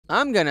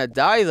I'm gonna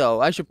die,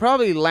 though. I should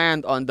probably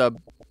land on the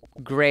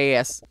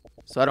grass.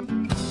 So I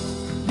don't...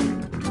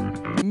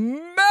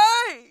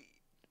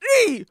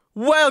 Matey!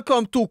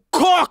 Welcome to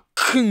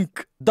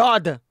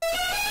conk.exe.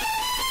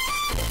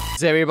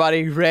 Is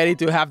everybody ready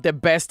to have the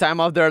best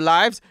time of their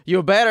lives?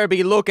 You better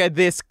be look at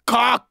this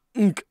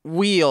conk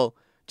wheel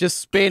just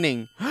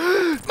spinning.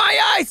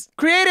 My eyes!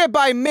 Created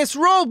by Miss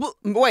Roll...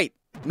 Wait.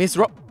 Miss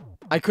Roll...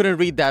 I couldn't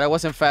read that. I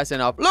wasn't fast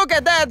enough. Look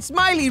at that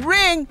smiley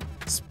ring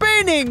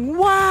spinning.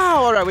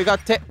 Wow. All right, we got...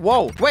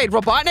 Whoa. Wait,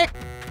 Robotnik?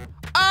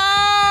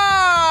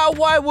 Ah!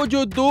 Why would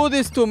you do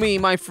this to me,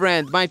 my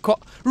friend?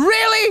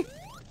 Really?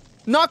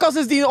 Knuckles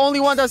is the only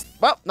one that's...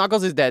 Well,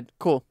 Knuckles is dead.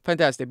 Cool.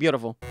 Fantastic.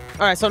 Beautiful.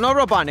 All right, so no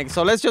Robotnik.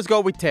 So let's just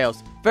go with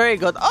Tails. Very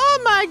good.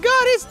 Oh my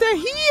god, it's the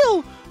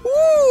heel. Ooh,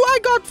 I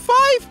got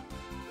 5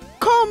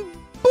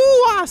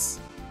 kombuas.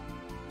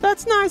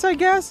 That's nice, I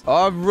guess.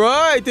 All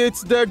right,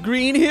 it's the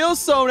Green Hill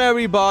Zone,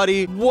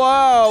 everybody.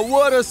 Wow,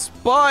 what a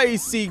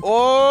spicy...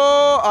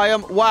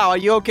 Oh, Wow, are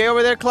you okay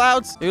over there,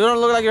 Clouds? You don't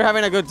look like you're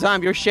having a good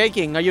time. You're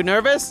shaking. Are you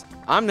nervous?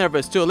 I'm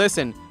nervous, too.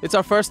 Listen, it's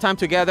our first time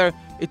together.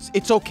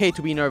 It's okay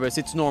to be nervous.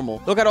 It's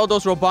normal. Look at all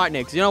those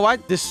Robotniks. You know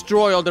what?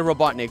 Destroy all the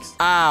Robotniks.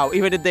 Ow,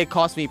 even if they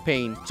cause me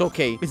pain. It's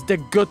okay. It's the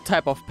good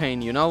type of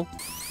pain, you know?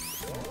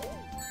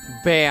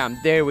 Bam.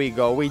 There we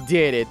go. We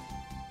did it.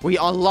 We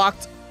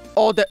unlocked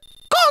all the...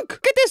 Conk!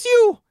 It is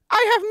you!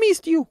 I have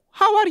missed you.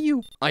 How are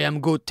you? I am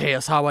good,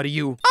 Tails. How are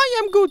you? I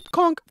am good,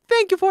 Conk.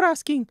 Thank you for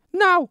asking.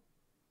 Now,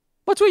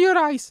 what's with your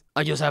eyes?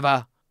 I just have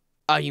a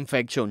eye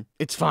infection.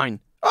 It's fine.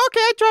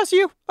 Okay, I trust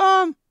you.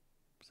 So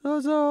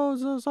how's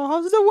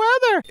the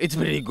weather? It's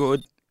pretty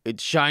good.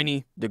 It's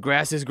shiny. The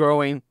grass is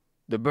growing.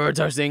 The birds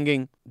are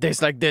singing.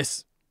 Days like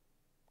this.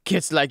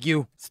 Kids like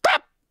you.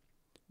 Stop!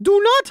 Do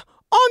not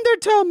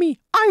undertell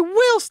me. I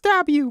will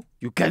stab you.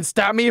 You can't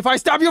stab me if I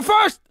stab you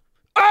first.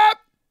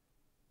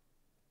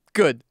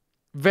 Good.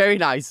 Very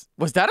nice.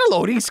 Was that a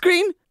loading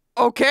screen?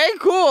 Okay,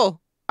 cool.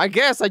 I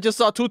guess I just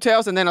saw 2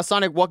 tails and then a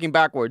Sonic walking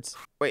backwards.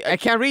 Wait, I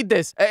can't read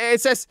this. It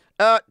says,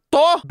 to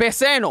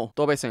beceno.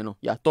 To beceno.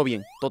 Yeah, to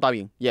bien. To está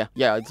bien. Yeah,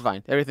 it's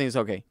fine. Everything's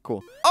okay.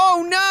 Cool.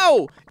 Oh,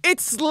 no!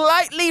 It's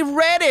slightly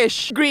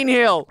reddish, Green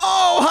Hill.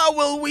 Oh, how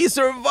will we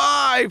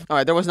survive? All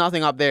right, there was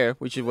nothing up there,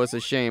 which was a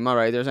shame. All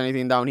right, there's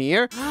anything down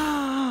here?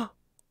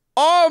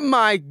 Oh,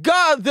 my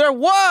God, there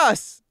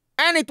was!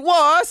 And it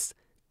was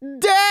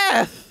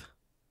death!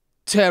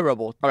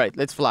 Terrible. All right,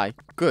 let's fly.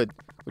 Good.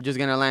 We're just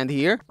gonna land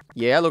here.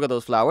 Yeah, look at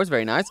those flowers.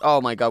 Very nice. Oh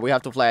my god, we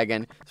have to fly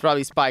again. It's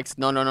probably spikes.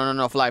 No.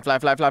 Fly. Fly,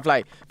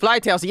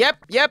 Tails.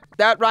 Yep.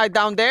 That right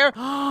down there.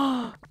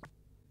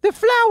 The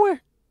flower.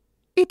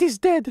 It is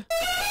dead.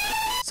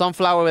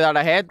 Sunflower without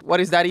a head? What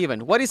is that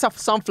even? What is a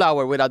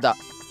sunflower without that?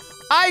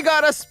 I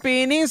got a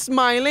spinning,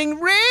 smiling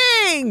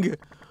ring!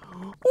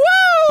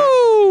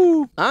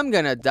 Woo! I'm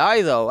gonna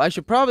die, though. I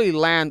should probably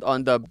land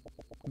on the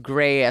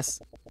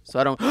grass so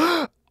I don't...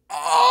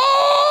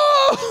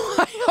 Oh!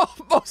 I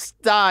almost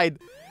died.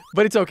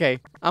 But it's okay.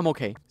 I'm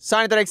okay.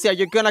 Sonic.EXE,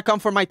 you're gonna come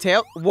for my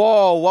tail?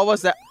 Whoa, what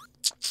was that?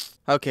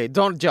 Okay,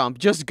 don't jump.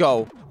 Just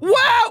go.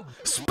 Wow!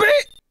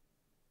 Spit!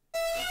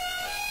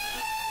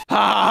 Ha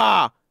ha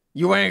ha!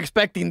 You weren't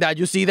expecting that.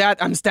 You see that?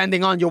 I'm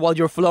standing on you while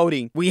you're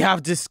floating. We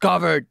have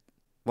discovered...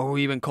 What would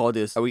we even call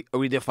this? Are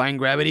we defying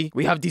gravity?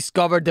 We have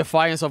discovered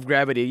defiance of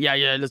gravity.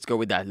 Yeah, let's go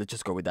with that. Let's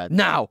just go with that.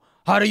 Now,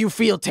 how do you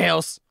feel,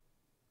 Tails?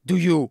 Do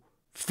you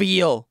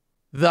feel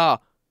the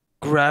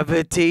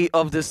gravity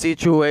of the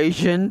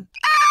situation?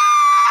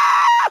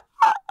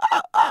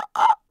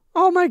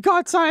 Oh my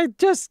god, Sonic,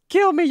 just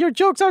kill me. Your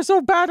jokes are so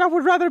bad, I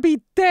would rather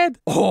be dead.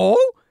 Oh?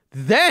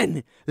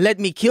 Then, let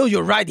me kill you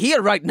right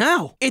here, right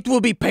now. It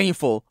will be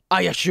painful,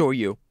 I assure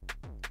you.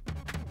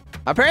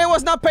 Apparently it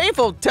was not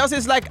painful. Tails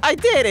is like, I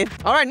did it.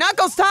 All right,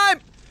 Knuckles time.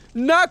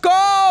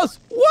 Knuckles!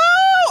 Woo!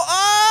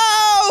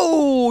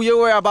 Oh! You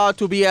were about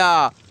to be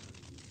a...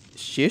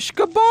 shish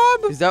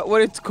kebab? Is that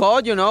what it's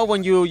called? You know,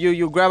 when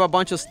you grab a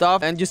bunch of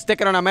stuff and you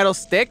stick it on a metal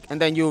stick and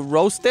then you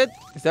roast it?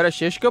 Is that a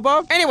shish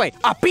kebab? Anyway,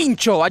 a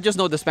pincho. I just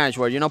know the Spanish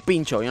word. You know,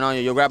 pincho. You know,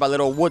 you grab a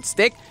little wood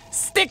stick,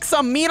 stick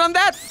some meat on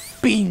that.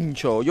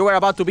 Pincho. You were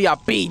about to be a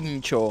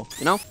pincho.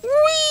 You know?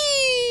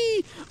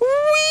 Whee! Whee!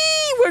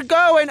 We're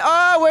going.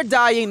 Oh, we're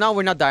dying. No,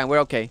 we're not dying. We're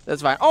okay.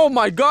 That's fine. Oh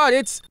my god,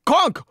 it's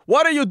Conk.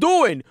 What are you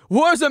doing?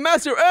 Where's the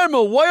Master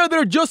Emerald? Why are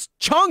there just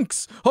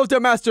chunks of the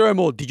Master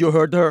Emerald? Did you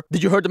hurt her?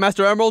 Did you hurt the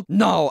Master Emerald?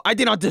 No, I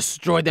did not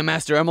destroy the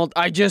Master Emerald.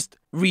 I just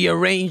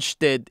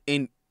rearranged it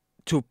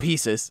into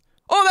pieces.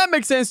 Oh, that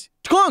makes sense.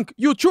 Conk,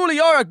 you truly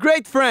are a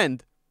great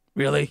friend.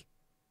 Really?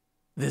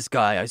 This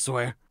guy, I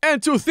swear.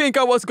 And to think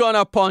I was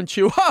gonna punch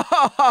you. Ha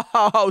ha ha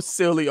ha, how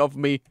silly of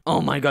me.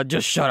 Oh my god,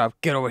 just shut up.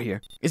 Get over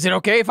here. Is it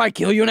okay if I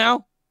kill you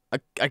now?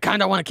 I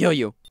kinda wanna kill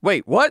you.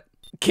 Wait, what?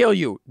 Kill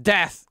you.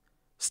 Death.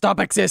 Stop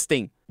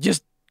existing.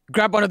 Just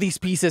grab one of these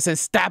pieces and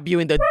stab you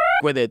in the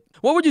with it.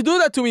 What would you do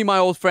that to me, my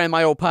old friend,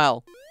 my old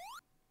pal?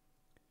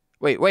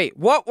 Wait,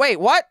 what? Wait,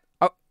 what?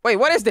 Wait,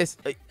 what is this?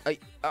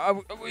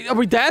 Are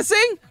we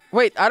dancing?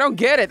 Wait, I don't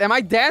get it. Am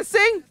I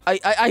dancing?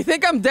 I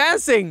think I'm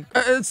dancing.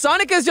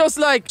 Sonic is just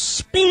like...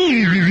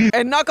 Speed.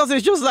 And Knuckles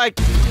is just like...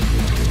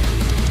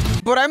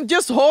 But I'm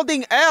just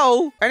holding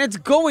L and it's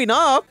going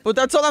up. But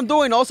that's all I'm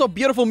doing. Also,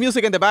 beautiful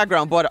music in the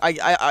background. But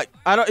I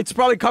don't. It's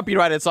probably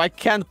copyrighted, so I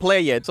can't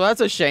play it. So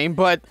that's a shame.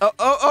 But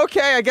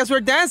okay, I guess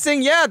we're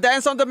dancing. Yeah,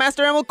 dance on the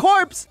Master Emerald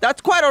corpse.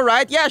 That's quite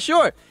alright. Yeah,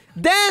 sure.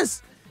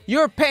 Dance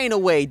your pain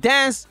away.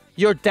 Dance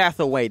your death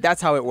away.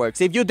 That's how it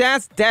works. If you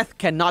dance, death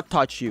cannot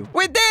touch you.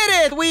 We did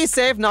it! We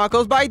saved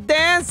Knuckles by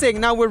dancing.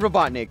 Now we're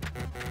Robotnik.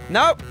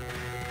 Nope.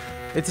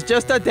 It's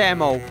just a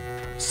demo.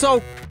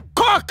 So,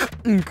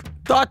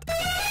 conk.exe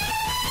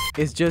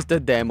is just a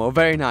demo.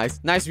 Very nice.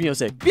 Nice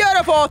music.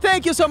 Beautiful.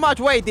 Thank you so much.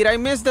 Wait, did I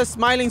miss the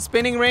smiling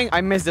spinning ring?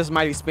 I missed the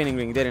smiling spinning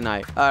ring, didn't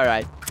I? All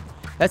right.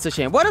 That's a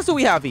shame. What else do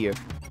we have here?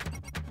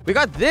 We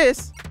got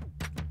this.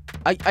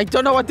 I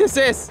don't know what this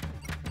is.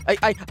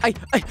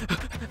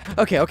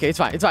 Okay, it's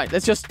fine. It's fine.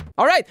 Let's just...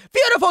 All right.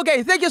 Beautiful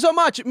game. Thank you so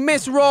much,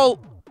 Miss Roll.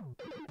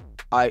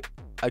 I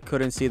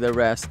couldn't see the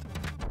rest.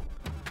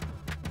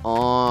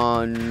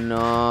 Oh,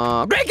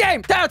 no. Great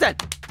game. 10 out of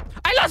 10.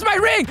 I lost my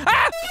ring.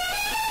 Ah!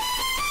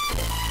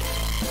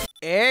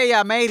 Hey,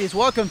 mateys.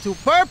 Welcome to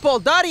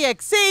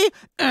Purple.exe.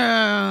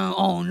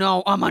 Oh,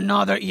 no. I'm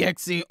another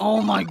EXE.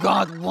 Oh, my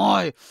God.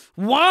 Why?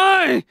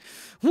 Why?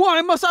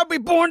 Why must I be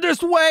born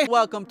this way?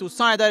 Welcome to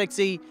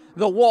Sonic.exe.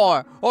 The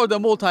war or the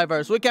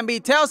multiverse. We can be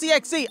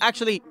Tails.exe.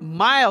 Actually,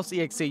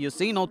 Miles.exe. You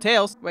see, no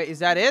Tails. Wait, is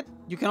that it?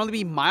 You can only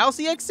be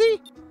Miles.exe?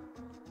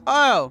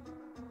 Oh.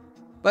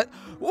 But,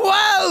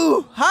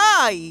 whoa!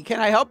 Hi! Can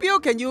I help you?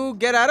 Can you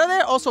get out of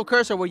there? Also,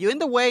 Cursor, were you in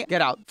the way?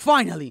 Get out.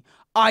 Finally,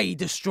 I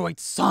destroyed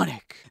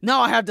Sonic. Now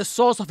I have the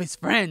souls of his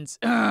friends.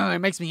 It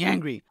makes me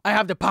angry. I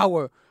have the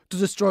power to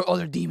destroy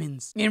other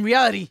demons. In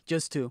reality,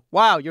 just two.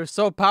 Wow, you're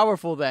so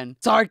powerful then.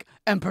 Sonc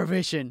and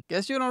Pervision.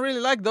 Guess you don't really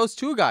like those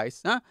two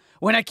guys, huh?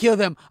 When I kill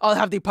them, I'll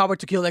have the power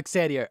to kill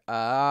Exterior.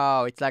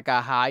 Oh, it's like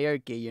a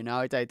hierarchy, you know?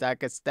 It's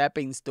like a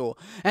stepping stool.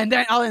 And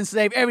then I'll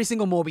enslave every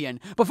single Mobian.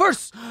 But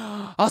first,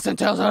 I'll send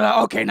Tails.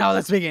 Okay, now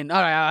let's begin. All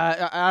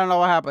right, I don't know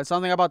what happened.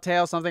 Something about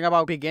Tails, something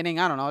about beginning.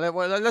 I don't know.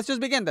 Let's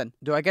just begin then.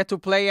 Do I get to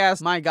play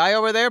as my guy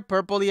over there?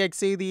 Purple.exe,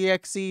 the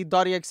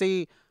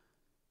exe.exe.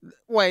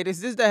 Wait,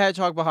 is this the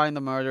hedgehog behind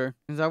the murder?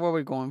 Is that what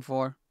we're going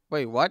for?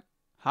 Wait, what?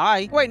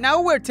 Hi. Wait,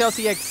 now we're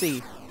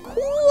Tails.exe.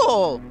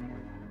 Cool.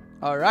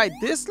 All right,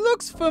 this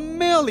looks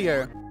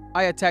familiar.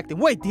 I attacked him.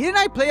 Wait, didn't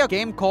I play a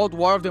game called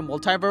War of the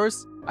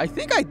Multiverse? I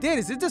think I did.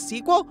 Is it the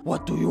sequel?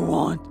 What do you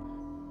want?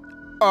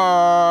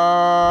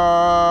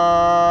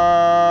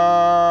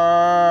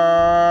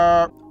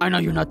 I know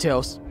you're not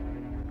Tails.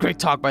 Great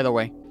talk, by the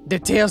way. The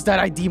Tails that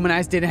I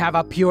demonized didn't have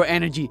a pure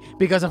energy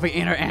because of her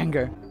inner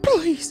anger.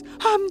 Please,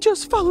 I'm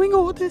just following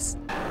orders.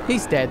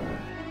 He's dead.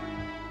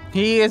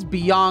 He is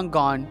beyond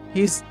gone.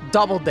 He's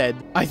double dead.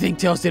 I think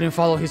Tails didn't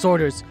follow his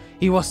orders.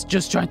 He was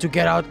just trying to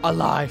get out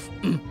alive.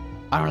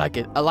 I don't like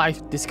it.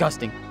 Alive,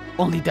 disgusting.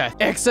 Only death.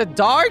 Exe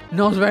Dark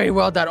knows very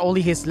well that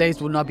only his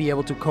slaves will not be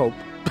able to cope.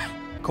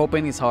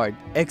 Coping is hard.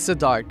 Exe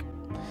Dark.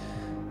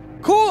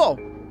 Cool.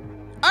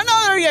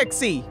 Another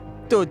EXE.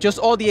 Dude, just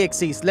all the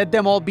EXEs. Let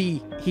them all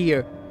be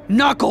here.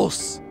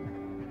 Knuckles.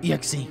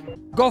 EXE.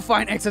 Go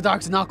find Exe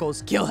Dark's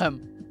Knuckles. Kill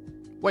him.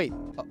 Wait.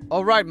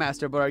 All right,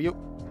 Master, but are you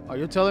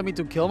telling me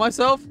to kill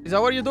myself? Is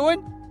that what you're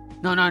doing?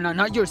 No,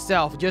 not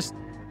yourself. Just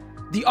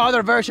the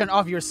other version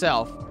of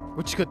yourself,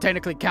 which could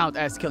technically count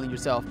as killing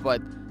yourself,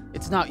 but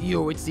it's not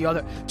you. It's the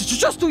other.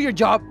 Just do your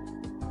job.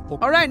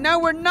 All right, now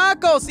we're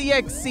Knuckles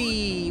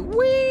EXE.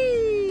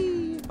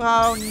 Whee!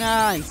 How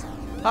nice.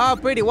 How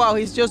pretty. Wow,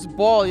 he's just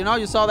ball. You know,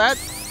 you saw that?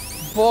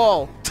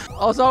 Ball.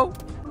 Also,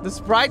 the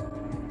sprite.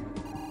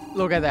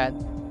 Look at that.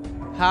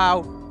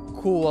 How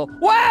cool.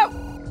 Wow!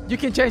 You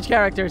can change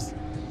characters.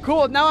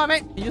 Cool, now I'm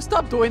in. Can you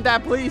stop doing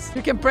that, please?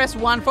 You can press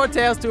 1 for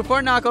Tails, 2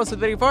 for Knuckles,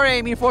 3 for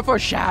Amy, 4 for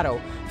Shadow,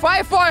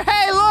 5 for...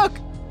 Hey, look!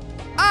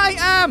 I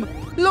am...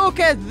 Look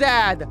at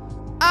that!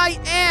 I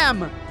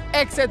am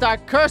Exe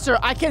Dark Cursor.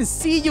 I can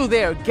see you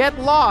there. Get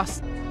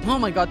lost. Oh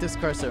my god, this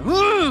cursor.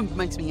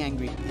 Makes me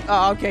angry.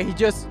 Okay, he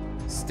just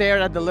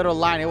stared at the little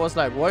line. It was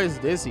like, what is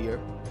this here?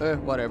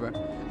 Whatever.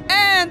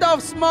 End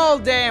of small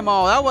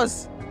demo. That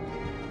was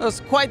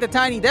quite the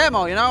tiny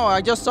demo, you know?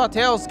 I just saw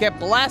Tails get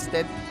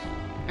blasted.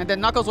 And then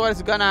Knuckles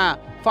was gonna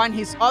find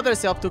his other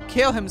self to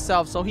kill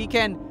himself so he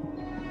can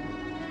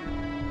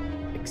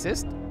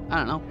exist?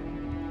 I don't know.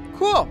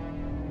 Cool.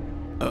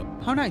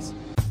 How nice.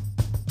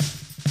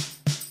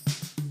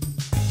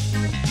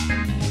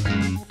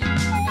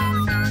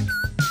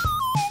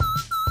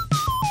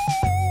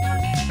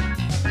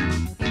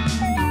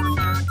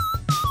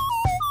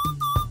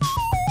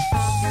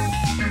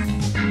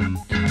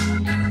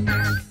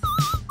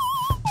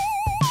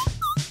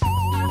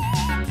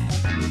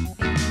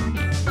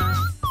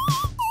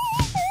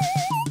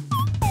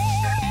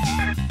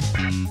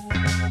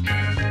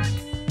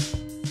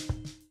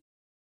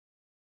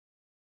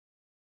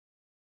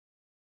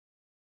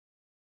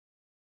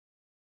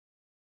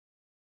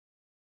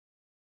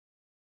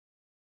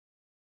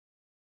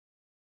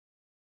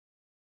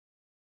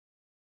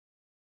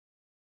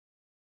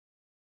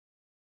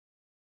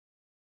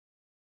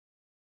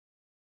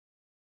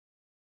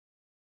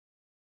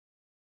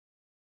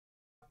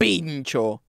 Pincho.